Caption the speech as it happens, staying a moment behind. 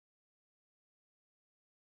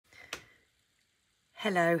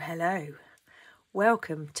Hello, hello.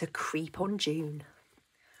 Welcome to Creep on June.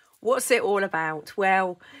 What's it all about?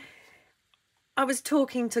 Well, I was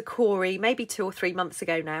talking to Cori maybe 2 or 3 months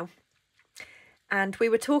ago now, and we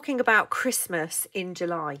were talking about Christmas in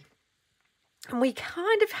July. And we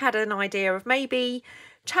kind of had an idea of maybe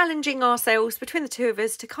challenging ourselves between the two of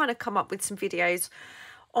us to kind of come up with some videos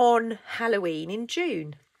on Halloween in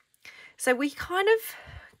June. So we kind of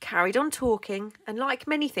carried on talking, and like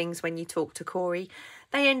many things when you talk to Cori,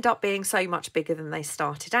 they end up being so much bigger than they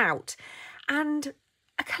started out. And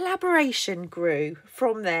a collaboration grew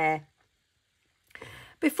from there.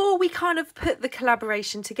 Before we kind of put the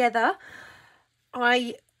collaboration together,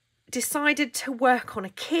 I decided to work on a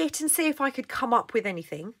kit and see if I could come up with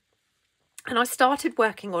anything. And I started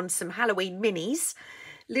working on some Halloween minis,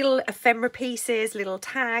 little ephemera pieces, little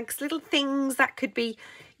tags, little things that could be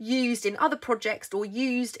used in other projects or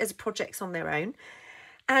used as projects on their own.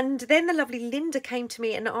 And then the lovely Linda came to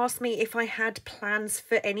me and asked me if I had plans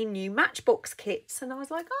for any new Matchbox kits. And I was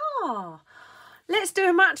like, let's do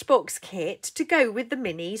a Matchbox kit to go with the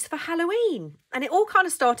minis for Halloween. And it all kind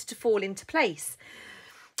of started to fall into place.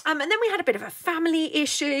 And then we had a bit of a family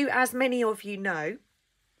issue, as many of you know.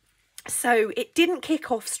 So it didn't kick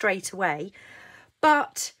off straight away,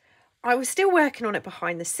 but I was still working on it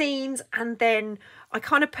behind the scenes, and then I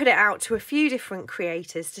kind of put it out to a few different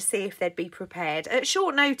creators to see if they'd be prepared at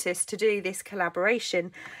short notice to do this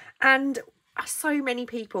collaboration. And so many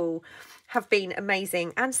people have been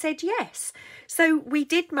amazing and said yes. So we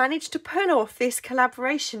did manage to pull off this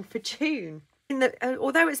collaboration for June.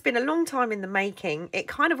 Although it's been a long time in the making, it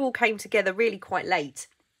kind of all came together really quite late.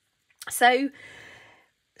 So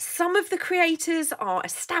some of the creators are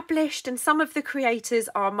established and some of the creators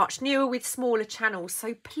are much newer with smaller channels.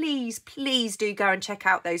 So please do go and check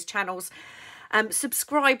out those channels.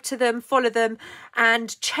 Subscribe to them, follow them,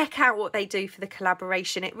 and check out what they do for the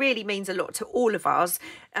collaboration. It really means a lot to all of us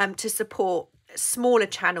to support smaller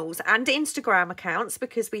channels and Instagram accounts,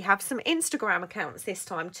 because we have some Instagram accounts this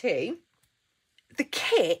time too. The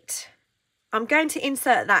kit, I'm going to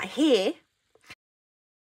insert that here.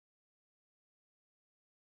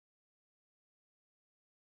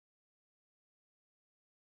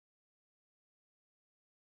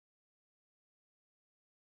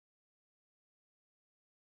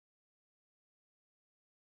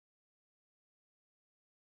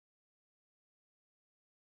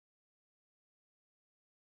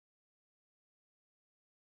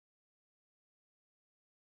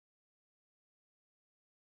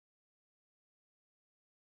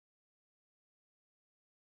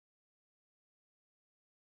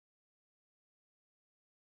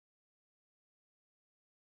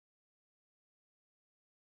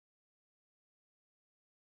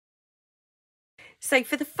 So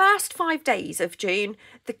for the first 5 days of June,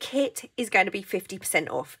 the kit is going to be 50%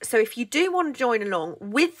 off. So if you do want to join along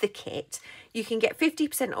with the kit, you can get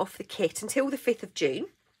 50% off the kit until the 5th of June.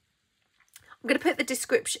 I'm going to put the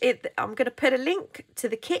description, I'm going to put a link to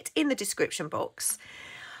the kit in the description box.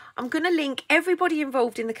 I'm going to link everybody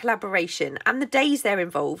involved in the collaboration and the days they're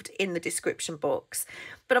involved in the description box.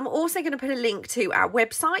 But I'm also going to put a link to our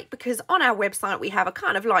website, because on our website we have a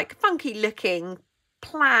kind of like funky looking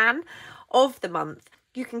plan of the month.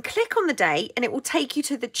 You can click on the day and it will take you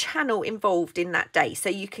to the channel involved in that day, so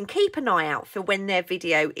you can keep an eye out for when their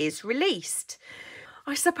video is released.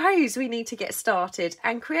 I suppose we need to get started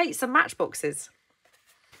and create some matchboxes.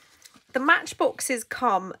 The matchboxes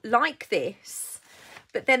come like this,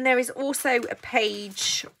 but then there is also a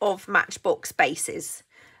page of matchbox bases.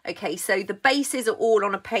 Okay, so the bases are all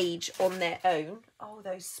on a page on their own. Oh,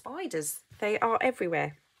 those spiders, they are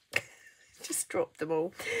everywhere. Just dropped them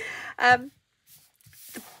all.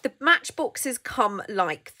 The matchboxes come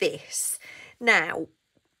like this. Now,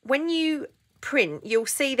 when you print, you'll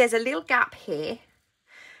see there's a little gap here.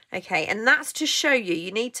 Okay, and that's to show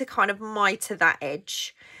you need to kind of mitre that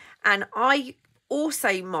edge. And I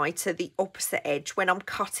also mitre the opposite edge when I'm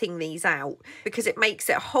cutting these out, because it makes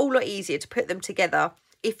it a whole lot easier to put them together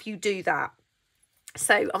if you do that.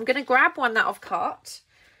 So I'm going to grab one that I've cut.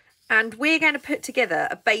 And we're going to put together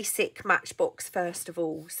a basic matchbox first of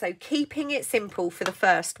all. So keeping it simple for the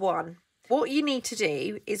first one. What you need to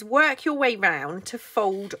do is work your way round to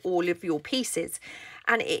fold all of your pieces.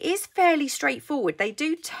 And it is fairly straightforward. They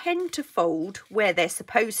do tend to fold where they're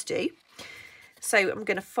supposed to. So I'm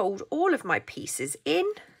going to fold all of my pieces in.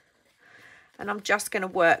 And I'm just going to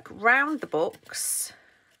work round the box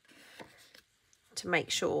to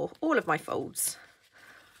make sure all of my folds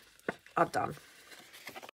are done.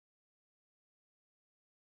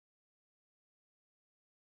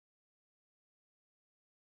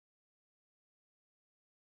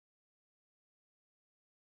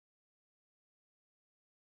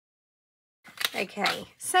 Okay,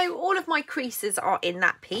 so all of my creases are in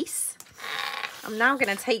that piece. I'm now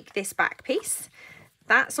going to take this back piece.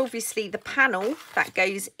 That's obviously the panel that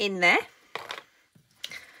goes in there.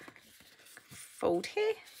 Fold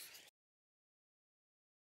here.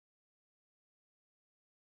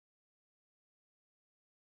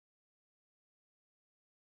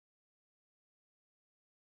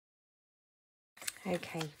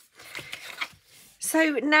 Okay,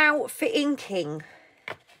 so now for inking.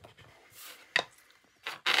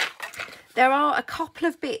 There are a couple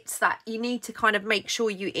of bits that you need to kind of make sure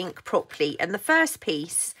you ink properly. And the first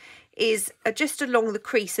piece is just along the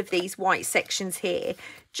crease of these white sections here,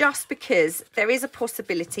 just because there is a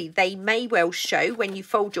possibility they may well show when you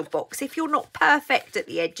fold your box. If you're not perfect at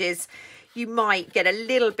the edges, you might get a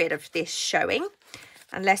little bit of this showing.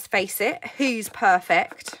 And let's face it, who's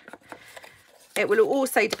perfect? It will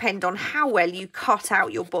also depend on how well you cut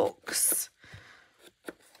out your box.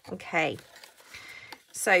 Okay.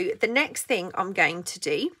 So the next thing I'm going to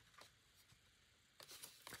do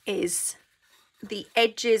is the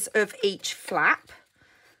edges of each flap.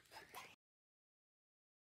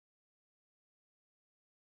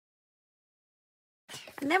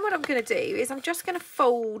 And then what I'm going to do is I'm just going to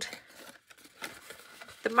fold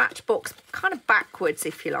the matchbox kind of backwards,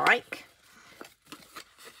 if you like.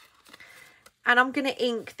 And I'm going to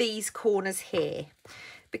ink these corners here.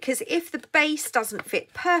 Because if the base doesn't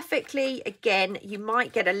fit perfectly, again, you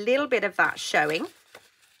might get a little bit of that showing.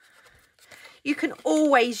 You can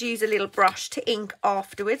always use a little brush to ink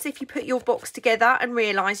afterwards. If you put your box together and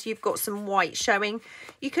realise you've got some white showing,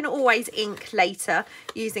 you can always ink later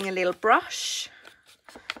using a little brush.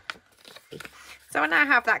 So I now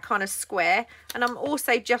have that kind of square, and I'm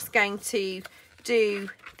also just going to do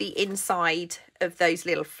the inside of those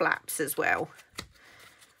little flaps as well.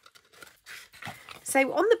 So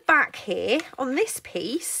on the back here, on this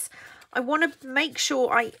piece, I want to make sure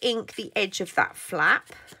I ink the edge of that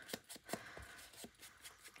flap.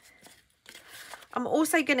 I'm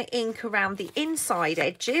also going to ink around the inside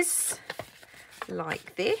edges,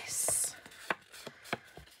 like this.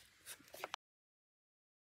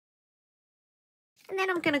 And then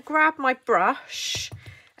I'm going to grab my brush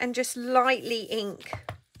and just lightly ink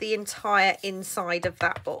the entire inside of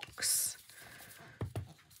that box.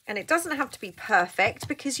 And it doesn't have to be perfect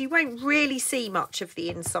because you won't really see much of the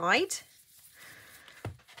inside.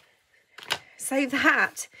 So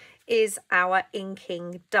that is our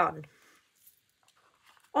inking done.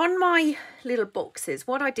 On my little boxes,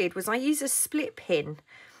 what I did was I used a split pin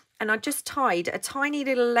and I just tied a tiny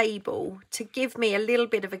little label to give me a little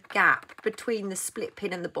bit of a gap between the split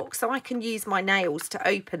pin and the box, so I can use my nails to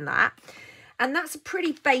open that. And that's a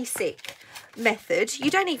pretty basic method.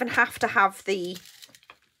 You don't even have to have the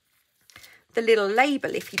little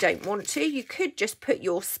label if you don't want to. You could just put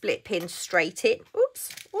your split pin straight in,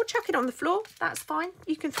 oops, or chuck it on the floor. That's fine.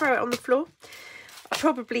 You can throw it on the floor. I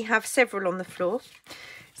probably have several on the floor.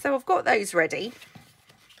 So I've got those ready.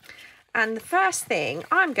 And the first thing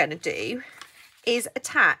I'm going to do is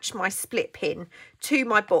attach my split pin to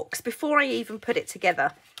my box before I even put it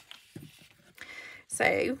together.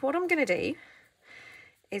 So what I'm going to do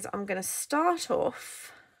is I'm going to start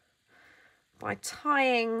off by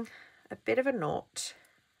tying a bit of a knot.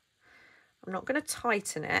 I'm not going to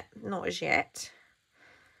tighten it, not as yet.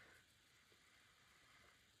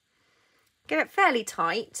 Get it fairly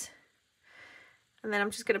tight, and then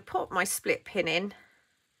I'm just going to pop my split pin in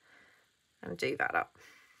and do that up.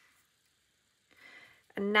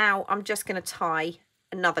 And now I'm just going to tie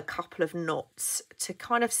another couple of knots to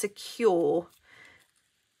kind of secure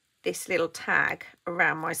this little tag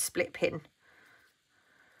around my split pin.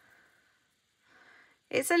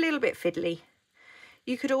 It's a little bit fiddly.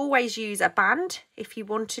 You could always use a band if you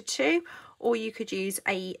wanted to, or you could use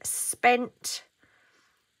a spent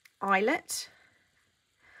eyelet.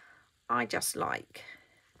 I just like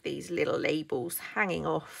these little labels hanging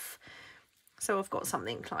off, so I've got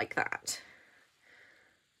something like that.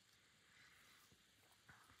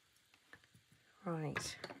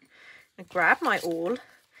 Right, I grab my awl,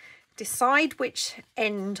 decide which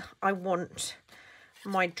end I want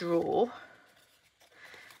my drawer.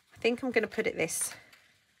 I think I'm going to put it this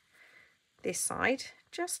side.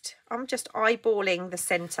 I'm just eyeballing the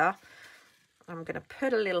center. I'm going to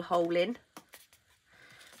put a little hole in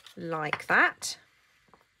like that.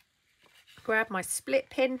 Grab my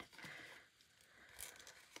split pin,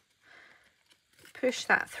 push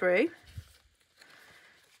that through,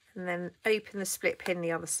 and then open the split pin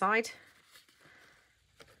the other side.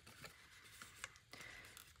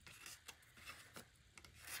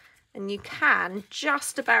 And you can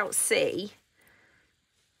just about see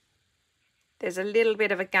there's a little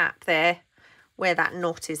bit of a gap there where that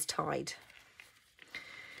knot is tied.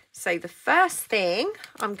 So the first thing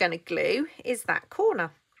I'm going to glue is that corner.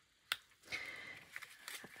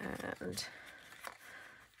 And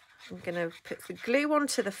I'm going to put the glue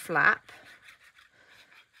onto the flap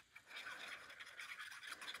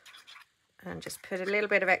and just put a little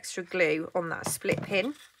bit of extra glue on that split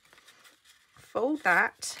pin. Fold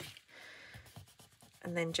that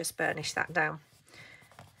and then just burnish that down.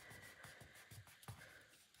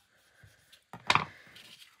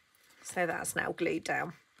 So that's now glued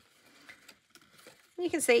down. You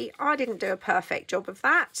can see I didn't do a perfect job of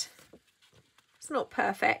that. It's not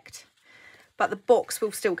perfect, but the box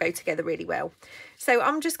will still go together really well. So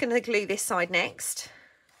I'm just going to glue this side next.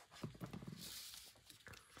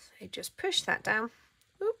 So just push that down.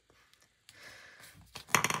 Oop,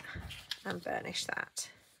 and burnish that.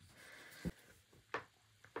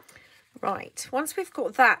 Right, once we've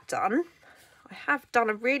got that done, I have done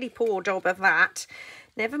a really poor job of that.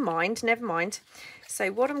 Never mind, never mind.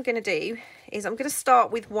 So what I'm going to do is I'm going to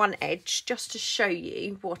start with one edge just to show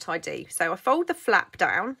you what I do. So I fold the flap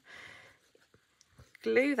down,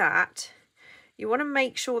 glue that. You want to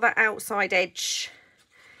make sure that outside edge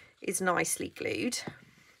is nicely glued.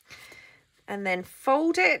 And then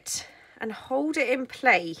fold it and hold it in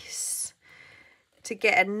place to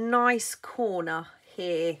get a nice corner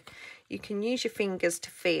here. You can use your fingers to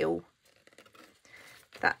feel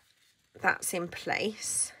that that's in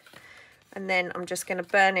place. And then I'm just going to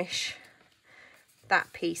burnish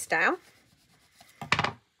that piece down.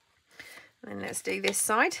 And let's do this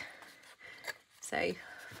side. So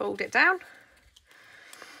fold it down,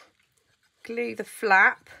 glue the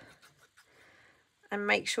flap, and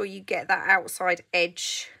make sure you get that outside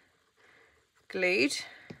edge glued.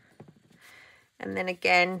 And then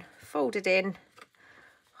again, fold it in,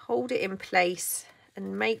 hold it in place,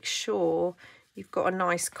 and make sure you've got a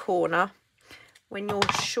nice corner. When you're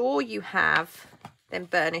sure you have, then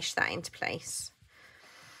burnish that into place.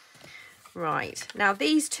 Right, now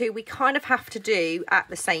these two we kind of have to do at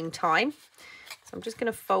the same time. So I'm just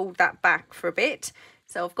going to fold that back for a bit.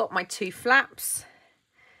 So I've got my two flaps.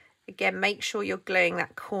 Again, make sure you're gluing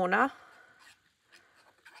that corner.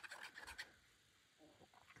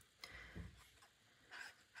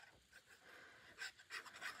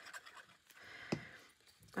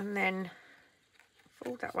 And then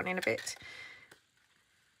fold that one in a bit.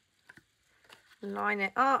 Line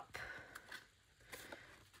it up.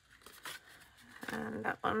 And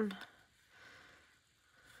that one.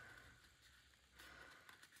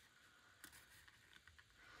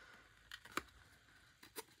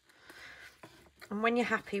 And when you're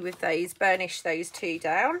happy with those, burnish those two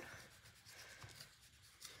down.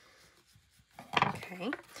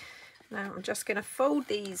 Okay, now I'm just going to fold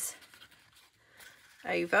these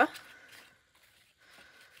over.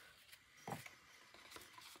 I'm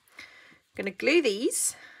going to glue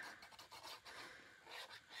these.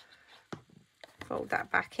 Fold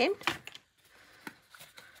that back in.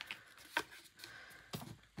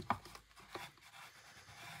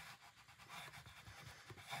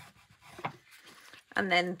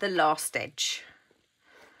 And then the last edge.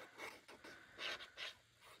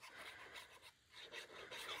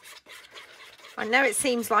 I know it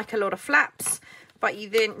seems like a lot of flaps, but you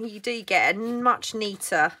do get a much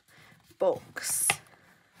neater box.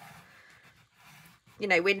 You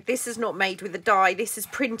know, when this is not made with a die, this is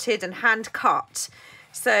printed and hand cut.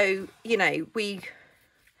 So, you know, we've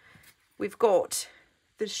got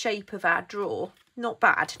the shape of our drawer. Not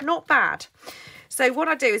bad, not bad. So what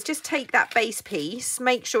I do is just take that base piece,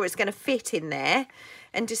 make sure it's going to fit in there,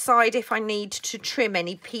 and decide if I need to trim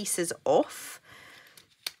any pieces off.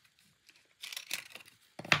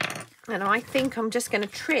 And I think I'm just going to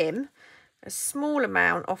trim a small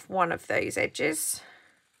amount off one of those edges,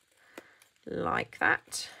 like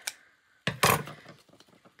that.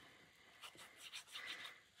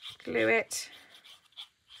 Glue it.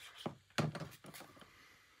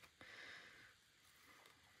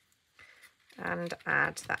 And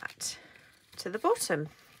add that to the bottom.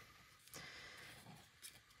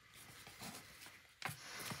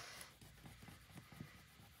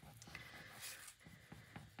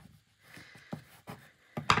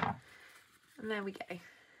 And there we go.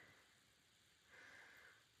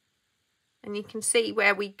 And you can see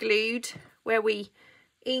where we glued, where we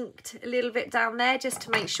inked a little bit down there, just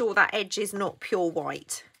to make sure that edge is not pure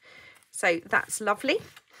white. So that's lovely.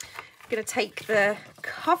 I'm going to take the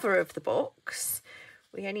cover of the box.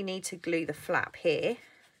 We only need to glue the flap here.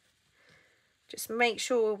 Just make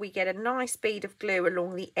sure we get a nice bead of glue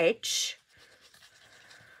along the edge.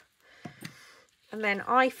 And then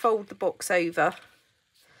I fold the box over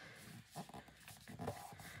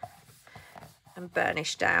and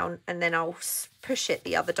burnish down, and then I'll push it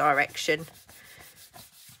the other direction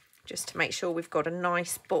just to make sure we've got a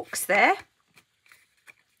nice box there,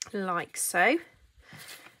 like so.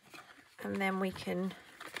 And then we can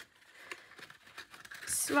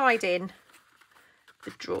slide in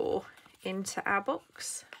the drawer into our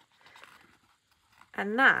box,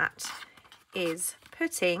 and that is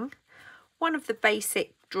putting one of the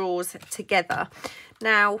basic drawers together.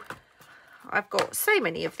 Now, I've got so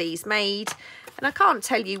many of these made, and I can't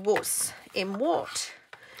tell you what's in what.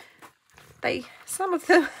 Some of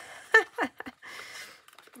them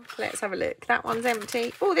let's have a look. That one's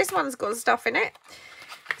empty. Oh, this one's got stuff in it.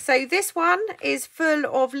 So this one is full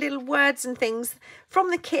of little words and things from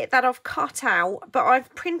the kit that I've cut out, but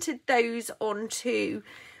I've printed those onto,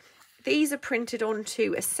 these are printed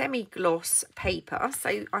onto a semi-gloss paper.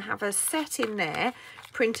 So I have a set in there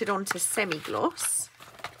printed onto semi-gloss.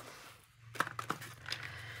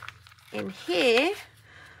 In here,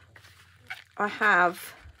 I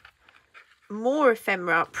have more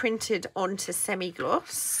ephemera printed onto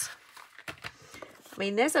semi-gloss. I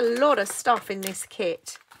mean, there's a lot of stuff in this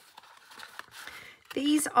kit.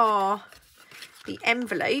 These are the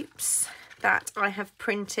envelopes that I have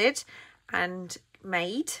printed and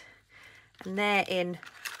made, and they're in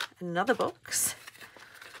another box.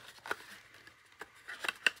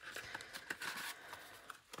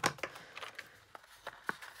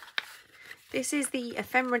 This is the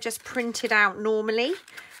ephemera just printed out normally,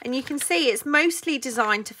 and you can see it's mostly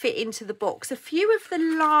designed to fit into the box. A few of the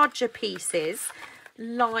larger pieces,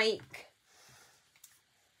 like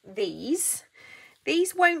these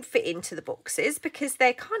won't fit into the boxes because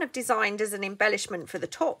they're kind of designed as an embellishment for the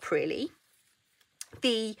top, really.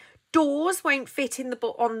 The doors won't fit in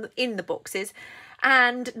the boxes,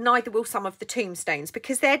 and neither will some of the tombstones,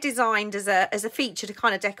 because they're designed as a feature to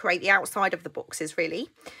kind of decorate the outside of the boxes, really.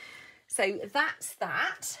 So that's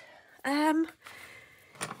that.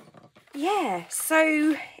 Yeah,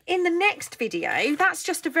 so in the next video, that's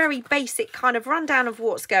just a very basic kind of rundown of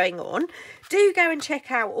what's going on. Do go and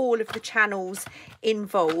check out all of the channels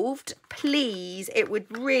involved, please. It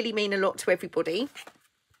would really mean a lot to everybody.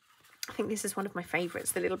 I think this is one of my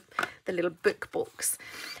favourites, the little book books.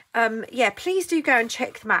 Yeah, please do go and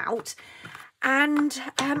check them out. And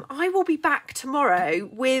I will be back tomorrow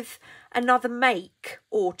with another make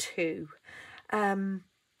or two.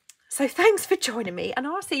 So thanks for joining me, and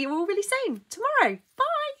I'll see you all really soon tomorrow.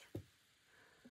 Bye.